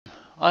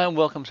Hi and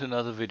welcome to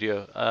another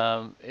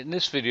video. In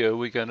this video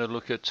we're going to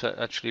look at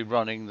actually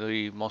running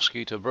the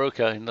Mosquito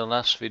broker. In the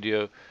last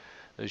video,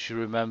 as you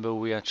remember,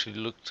 we actually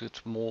looked at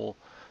more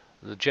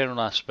the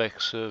general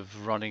aspects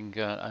of running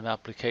an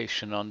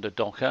application under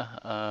Docker,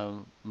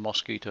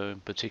 Mosquito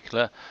in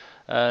particular,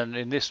 and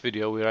in this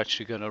video we're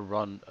actually going to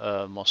run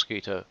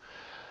Mosquito.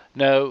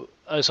 Now,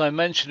 as I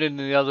mentioned in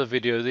the other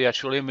video, the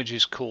actual image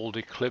is called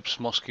Eclipse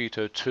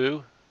Mosquito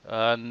 2,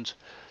 and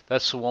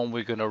that's the one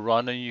we're going to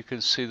run, and you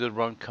can see the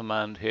run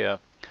command here.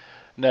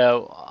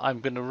 Now I'm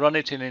going to run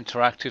it in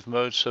interactive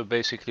mode, so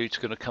basically it's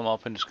going to come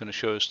up and it's going to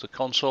show us the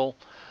console.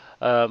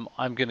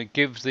 I'm going to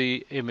give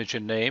the image a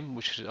name,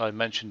 which I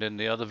mentioned in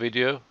the other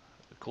video,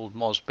 called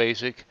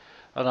mosbasic,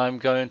 and I'm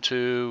going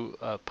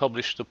to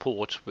publish the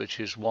port, which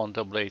is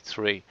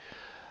 1883.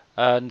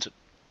 And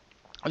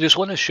I just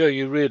want to show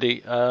you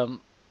really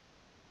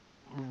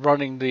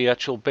running the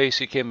actual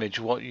basic image,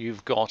 what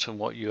you've got and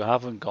what you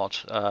haven't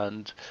got,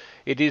 and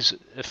it is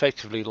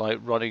effectively like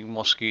running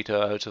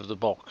Mosquito out of the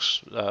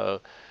box. The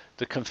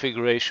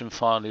configuration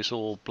file is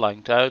all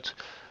blanked out,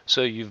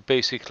 so you've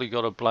basically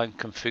got a blank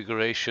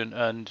configuration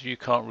and you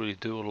can't really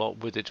do a lot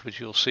with it, which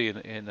you'll see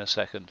in a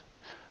second.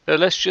 Now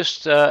let's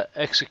just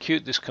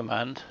execute this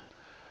command,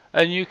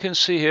 and you can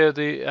see here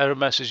the error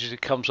messages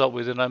it comes up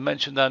with, and I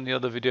mentioned that in the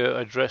other video,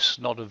 address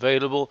not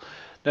available.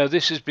 Now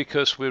this is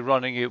because we're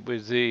running it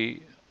with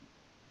the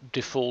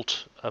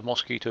default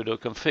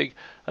mosquitto.config,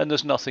 and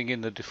there's nothing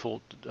in the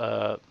default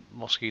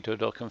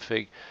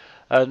mosquitto.config.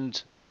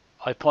 And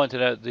I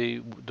pointed out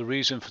the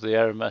reason for the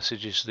error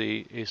message is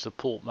the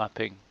port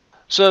mapping.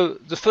 So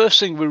the first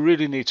thing we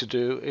really need to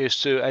do is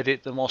to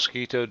edit the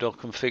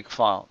mosquitto.config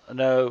file.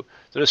 Now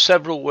there are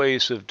several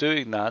ways of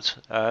doing that,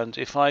 and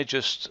if I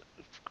just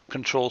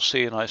Control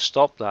C and I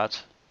stop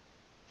that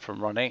from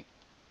running,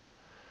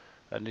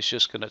 and it's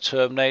just going to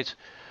terminate.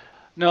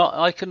 Now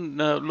I can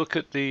look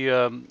at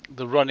the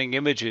running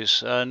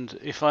images, and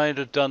if I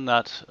had done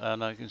that,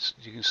 and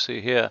you can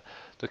see here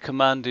the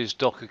command is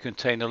docker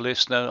container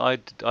list. Now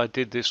I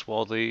did this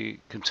while the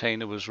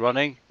container was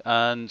running,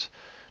 and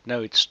now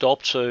it's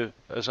stopped. So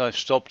as I've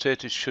stopped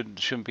it, it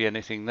shouldn't be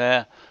anything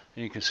there,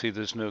 and you can see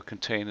there's no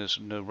containers,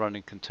 no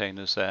running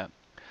containers there.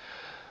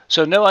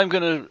 So now I'm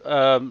going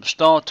to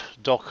start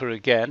Docker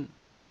again,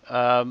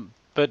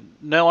 but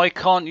now I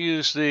can't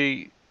use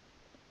the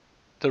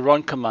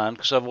run command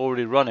because I've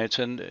already run it,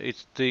 and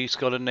it's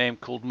got a name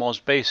called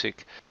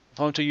mosbasic. If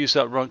I want to use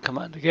that run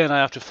command again, I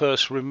have to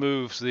first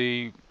remove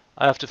the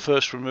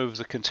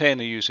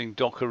container using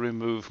docker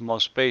remove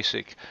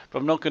mosbasic. But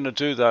I'm not going to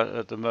do that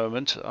at the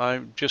moment.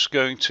 I'm just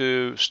going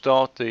to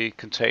start the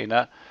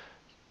container,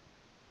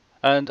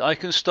 and I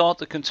can start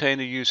the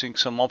container using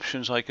some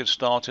options. I can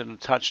start it and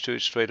attach to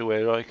it straight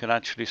away, or I can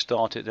actually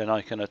start it then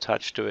I can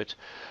attach to it.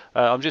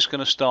 I'm just going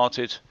to start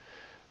it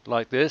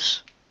like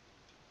this.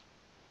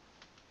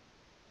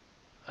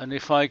 And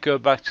if I go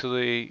back to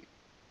the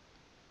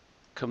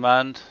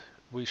command,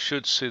 we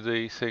should see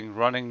the thing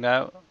running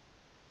now.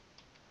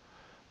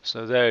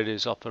 So there it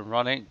is, up and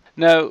running.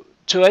 Now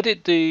to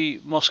edit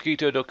the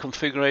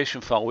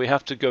mosquitto.configuration file, we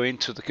have to go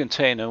into the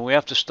container, and we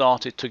have to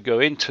start it to go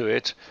into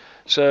it.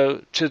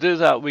 So to do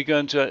that, we're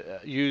going to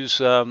use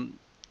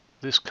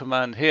this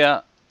command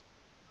here,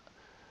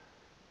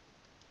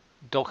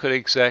 docker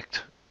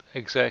exec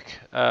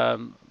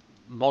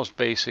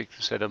mosbasic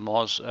instead of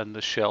mos, and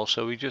the shell.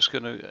 So we're just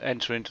going to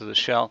enter into the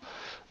shell.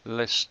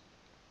 Let's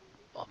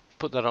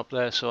put that up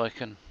there so I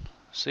can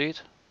see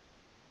it.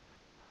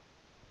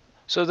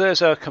 So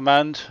there's our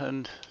command,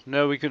 and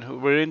now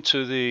we're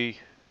into the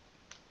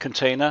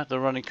container, the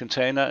running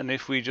container, and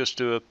if we just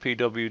do a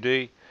pwd,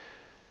 it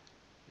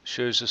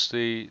shows us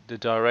the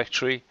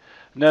directory.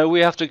 Now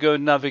we have to go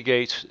and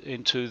navigate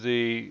into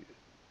the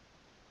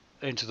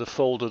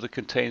folder that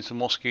contains the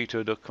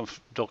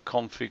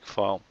mosquitto.config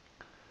file.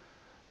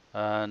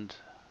 And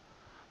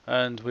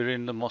we're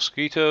in the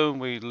Mosquito, and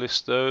we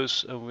list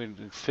those, and we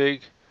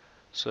config,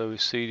 so we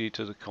cd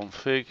to the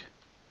config,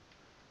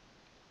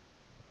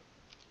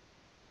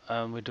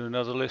 and we do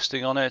another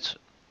listing on it,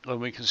 and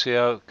we can see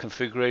our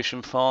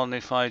configuration file. And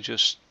if I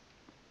just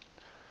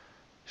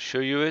show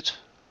you it,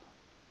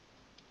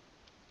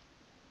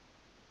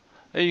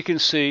 and you can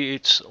see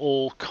it's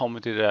all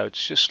commented out.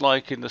 It's just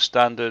like in the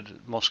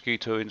standard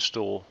Mosquito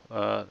install.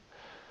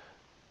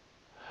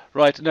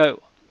 Right, now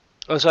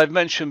as I've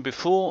mentioned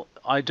before,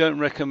 I don't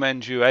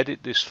recommend you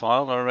edit this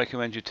file. I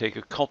recommend you take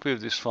a copy of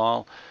this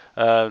file.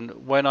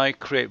 When I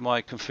create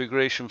my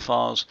configuration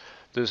files,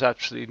 there's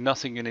absolutely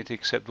nothing in it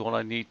except what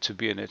I need to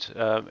be in it.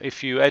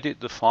 If you edit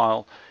the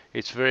file,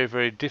 it's very,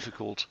 very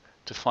difficult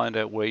to find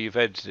out where you've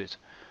edited it.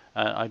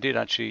 I did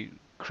actually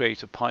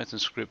create a Python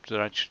script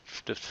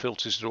that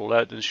filters it all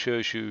out and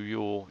shows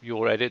you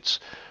your edits,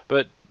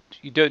 but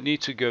you don't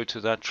need to go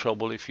to that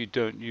trouble. If you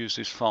don't use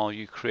this file,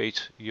 you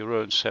create your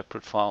own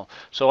separate file.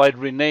 So I'd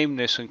rename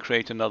this and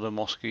create another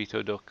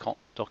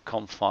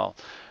mosquitto.conf file.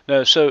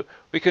 Now, so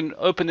we can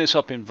open this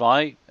up in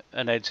Vi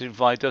and edit.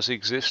 Vi does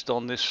exist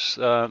on this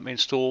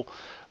install,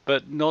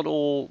 but not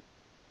all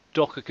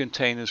Docker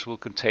containers will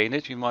contain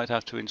it. You might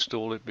have to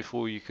install it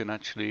before you can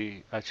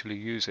actually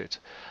use it.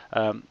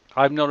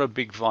 I'm not a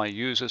big Vi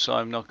user, so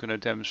I'm not going to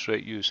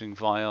demonstrate using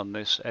Vi on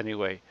this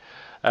anyway.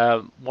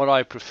 What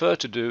I prefer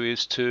to do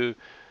is to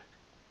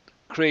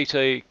create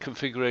a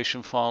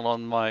configuration file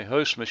on my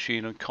host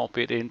machine and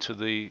copy it into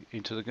the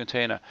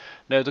container.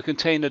 Now the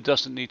container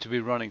doesn't need to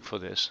be running for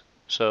this,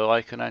 so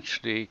I can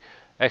actually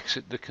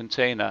exit the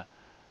container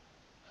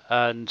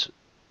and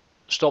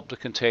stop the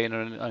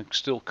container and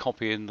still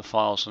copy in the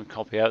files and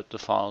copy out the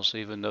files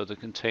even though the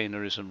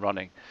container isn't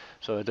running.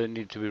 So I don't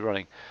need to be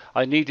running.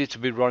 I need it to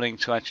be running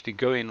to actually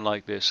go in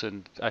like this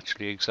and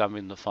actually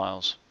examine the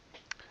files.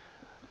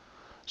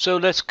 So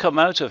let's come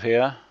out of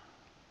here.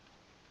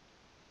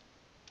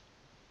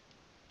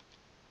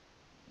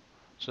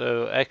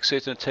 So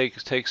exit and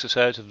takes us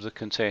out of the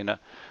container.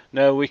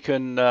 Now we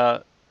can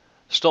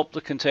stop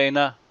the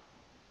container.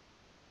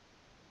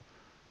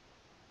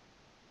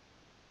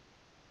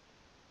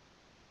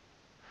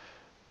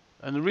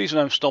 And the reason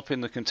I'm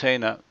stopping the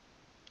container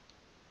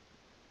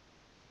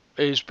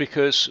is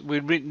because we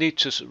need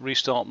to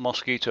restart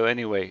Mosquitto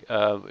anyway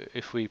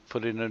if we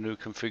put in a new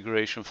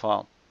configuration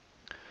file.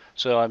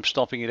 So I'm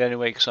stopping it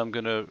anyway because I'm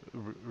going to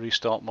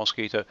restart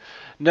Mosquitto.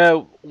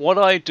 Now what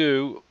I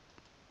do,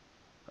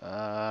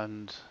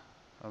 and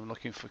I'm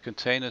looking for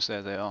containers,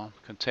 there they are,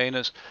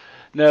 containers.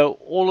 Now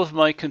all of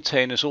my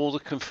containers, all the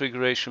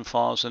configuration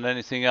files and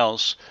anything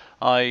else,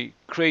 I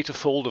create a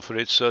folder for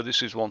it. So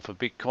this is one for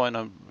Bitcoin.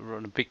 I'm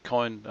running a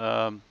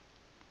Bitcoin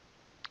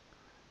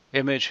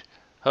image,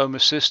 Home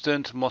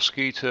Assistant,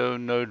 Mosquitto,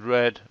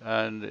 Node-RED,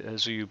 and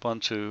as a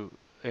Ubuntu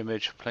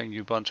image, plain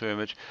Ubuntu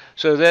image.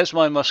 So there's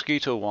my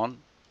Mosquitto one,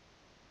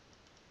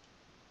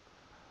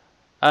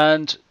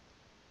 and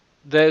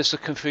there's the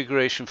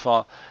configuration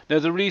file. Now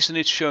the reason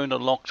it's shown a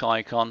locked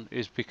icon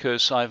is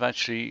because I've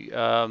actually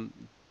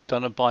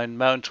done a bind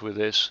mount with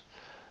this,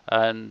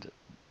 and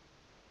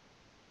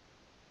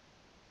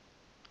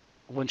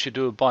once you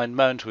do a bind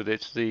mount with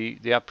it,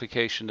 the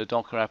application, the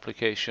Docker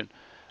application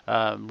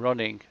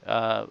running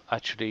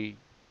actually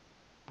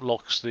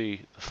locks the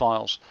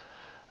files.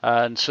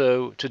 And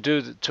so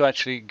to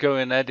actually go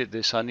and edit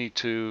this, I need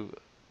to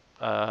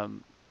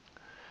go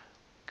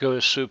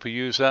as super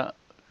user,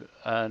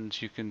 and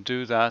you can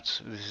do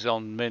that. This is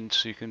on Mint,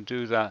 so you can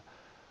do that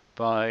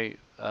by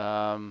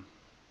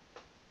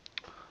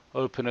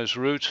open as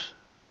root.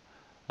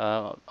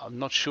 I'm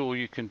not sure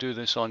you can do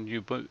this on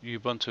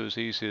Ubuntu as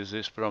easy as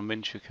this, but on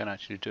Mint you can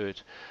actually do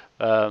it.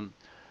 But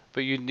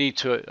you need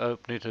to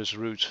open it as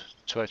root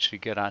to actually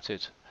get at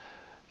it.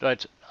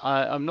 Right,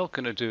 I'm not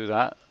going to do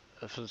that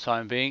for the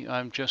time being.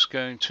 I'm just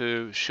going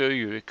to show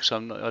you it because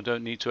I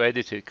don't need to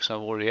edit it because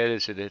I've already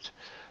edited it.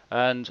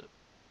 And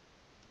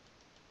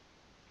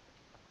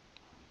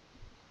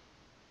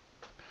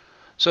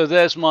so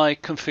there's my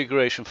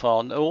configuration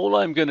file. Now all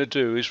I'm going to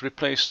do is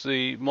replace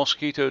the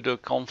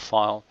mosquitto.conf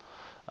file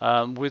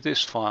with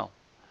this file,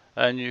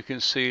 and you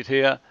can see it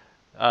here.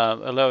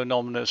 Hello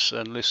anonymous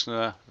and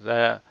listener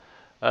there.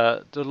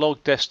 The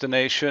log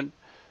destination,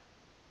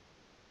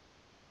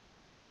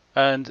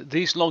 and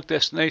these log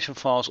destination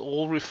files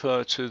all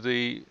refer to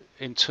the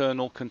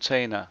internal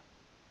container.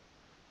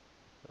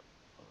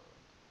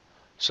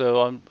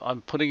 So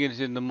I'm putting it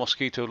in the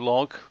Mosquitto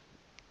log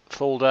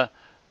folder,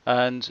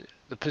 and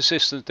the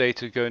persistent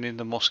data going in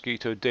the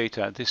Mosquitto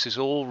data. This is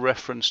all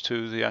reference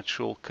to the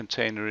actual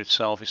container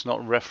itself. It's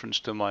not reference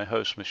to my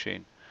host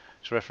machine.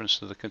 It's reference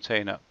to the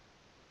container.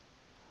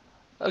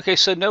 Okay,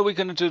 so now we're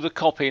going to do the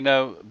copy.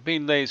 Now,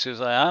 being lazy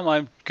as I am,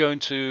 I'm going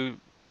to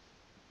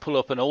pull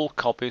up an old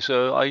copy.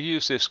 So I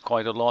use this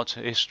quite a lot,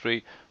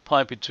 history,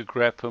 pipe it to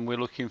grep, and we're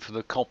looking for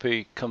the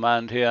copy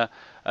command here.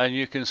 And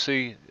you can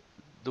see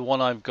the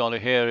one I've got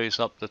here is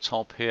up the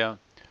top here,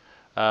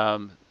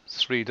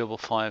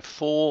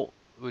 3554,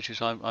 which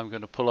is I'm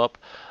going to pull up.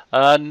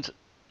 And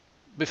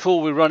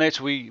before we run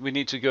it, we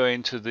need to go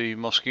into the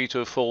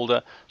Mosquitto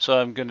folder. So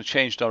I'm going to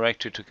change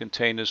directory to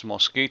containers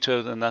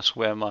Mosquitto, and that's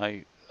where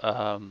my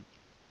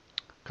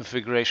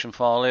configuration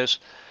file is.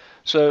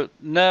 So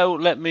now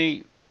let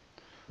me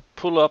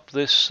pull up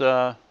this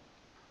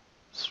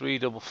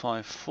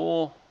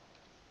 3554.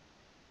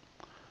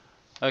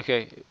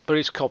 Okay, but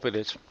it's copied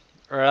it.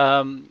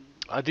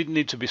 I didn't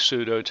need to be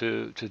sudo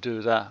to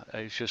do that.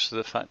 It's just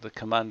the fact the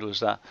command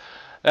was that.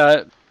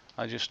 I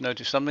just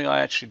noticed something.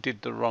 I actually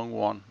did the wrong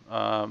one.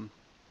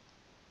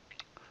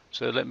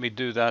 So let me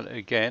do that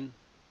again.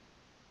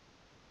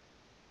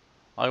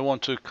 I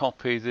want to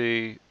copy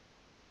the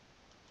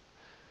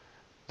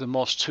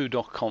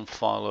mos2.conf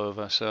file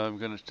over, so I'm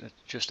going to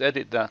just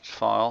edit that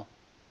file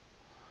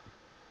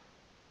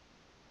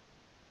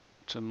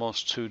to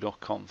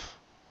mos2.conf.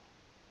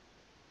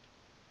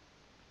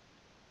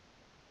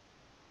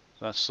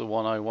 That's the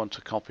one I want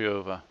to copy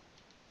over.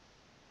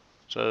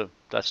 So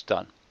that's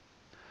done.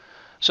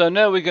 So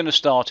now we're going to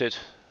start it.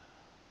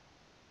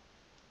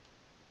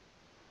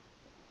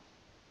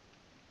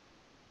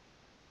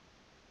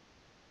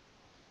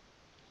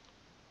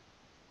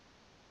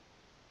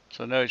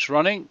 So now it's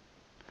running,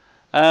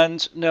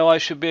 and now I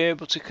should be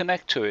able to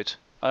connect to it.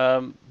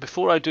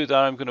 Before I do that,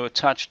 I'm going to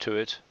attach to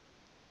it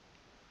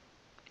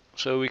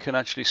so we can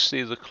actually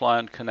see the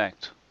client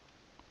connect.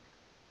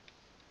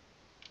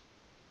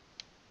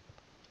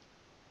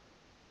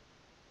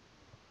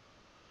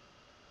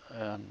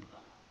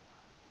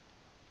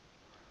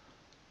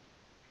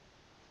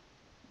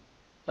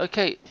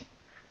 Okay,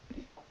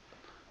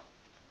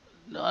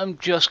 I'm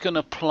just going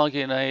to plug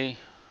in a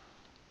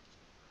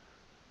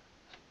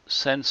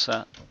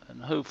sensor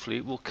and hopefully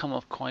it will come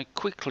up quite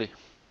quickly.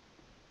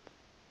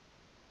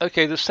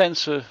 Okay, the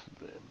sensor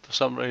for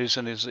some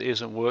reason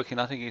isn't working.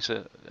 I think it's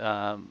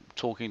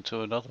talking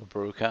to another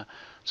broker.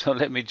 So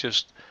let me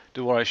just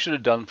do what I should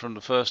have done from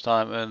the first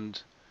time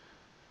and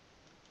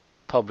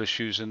publish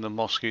using the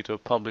Mosquitto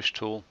publish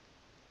tool.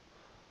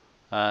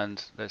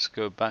 And let's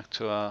go back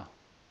to our,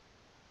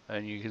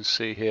 and you can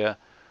see here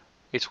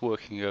it's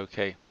working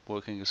okay,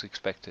 working as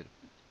expected.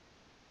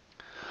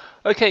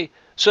 Okay,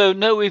 so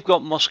now we've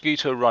got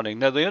Mosquitto running.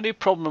 Now the only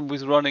problem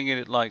with running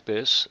it like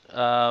this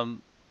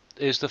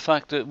is the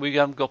fact that we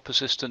haven't got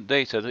persistent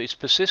data. It's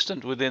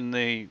persistent within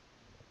the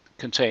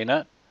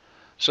container.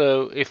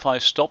 So if I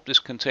stop this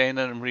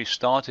container and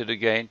restart it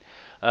again,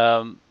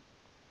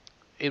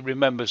 it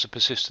remembers the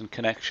persistent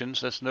connections.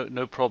 That's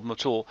no problem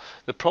at all.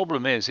 The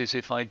problem is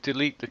if I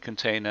delete the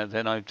container,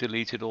 then I've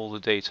deleted all the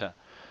data.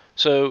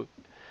 So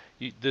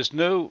there's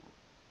no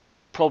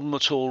problem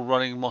at all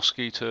running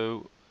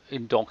Mosquitto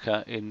in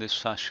Docker in this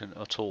fashion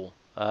at all.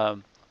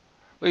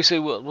 You say,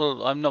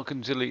 well, I'm not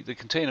going to delete the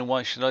container.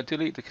 Why should I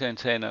delete the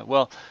container?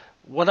 Well,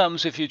 what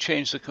happens if you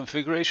change the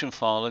configuration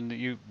file and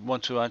you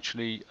want to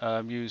actually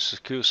use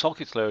secure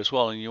socket layer as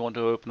well, and you want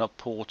to open up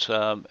port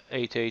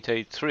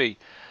 8883?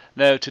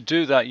 Now, to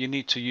do that, you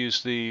need to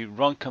use the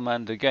run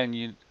command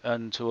again,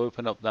 and to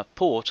open up that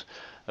port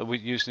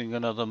with using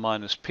another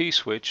 -p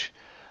switch.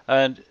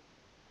 And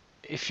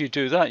if you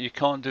do that, you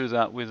can't do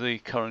that with the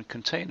current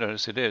container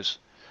as it is.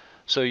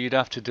 So you'd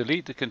have to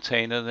delete the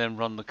container, then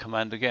run the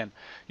command again.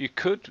 You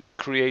could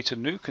create a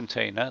new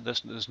container.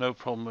 There's no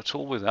problem at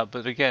all with that.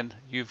 But again,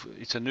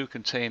 it's a new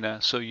container,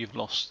 so you've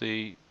lost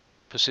the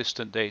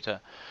persistent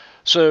data.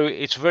 So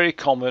it's very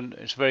common,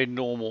 it's very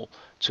normal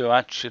to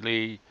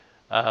actually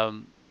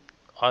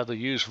either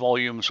use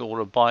volumes or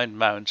a bind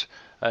mount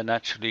and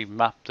actually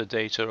map the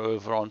data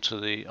over onto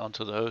the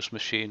host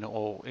machine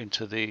or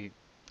into the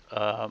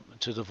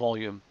to the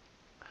volume.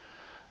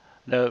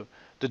 Now,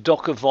 the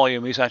Docker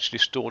volume is actually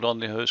stored on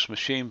the host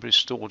machine, but it's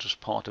stored as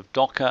part of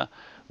Docker,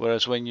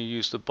 whereas when you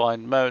use the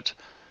bind mount,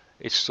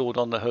 it's stored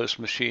on the host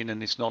machine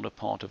and it's not a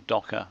part of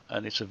Docker,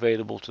 and it's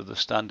available to the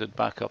standard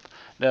backup.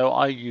 Now,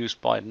 I use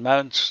bind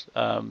mounts.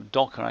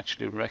 Docker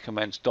actually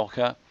recommends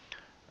Docker.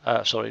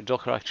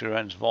 Docker actually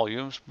runs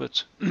volumes,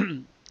 but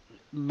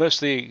most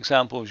of the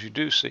examples you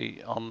do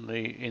see on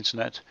the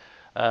internet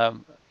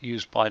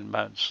use bind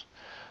mounts.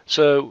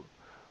 So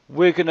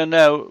we're going to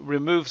now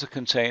remove the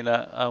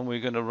container and we're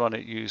going to run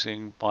it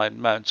using bind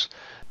mounts.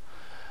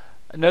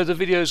 Now the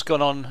video's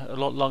gone on a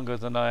lot longer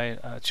than I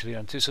actually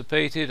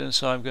anticipated, and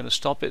so I'm going to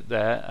stop it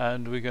there,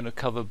 and we're going to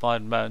cover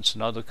bind mounts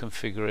and other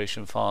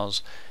configuration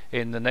files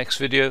in the next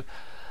video.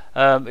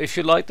 If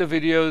you like the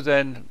video,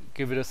 then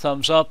give it a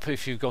thumbs up.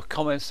 If you've got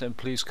comments, then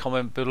please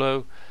comment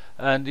below,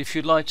 and if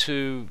you'd like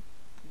to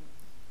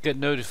get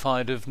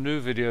notified of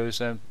new videos,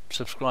 then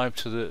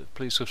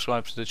please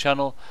subscribe to the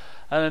channel.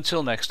 And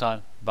until next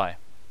time, bye.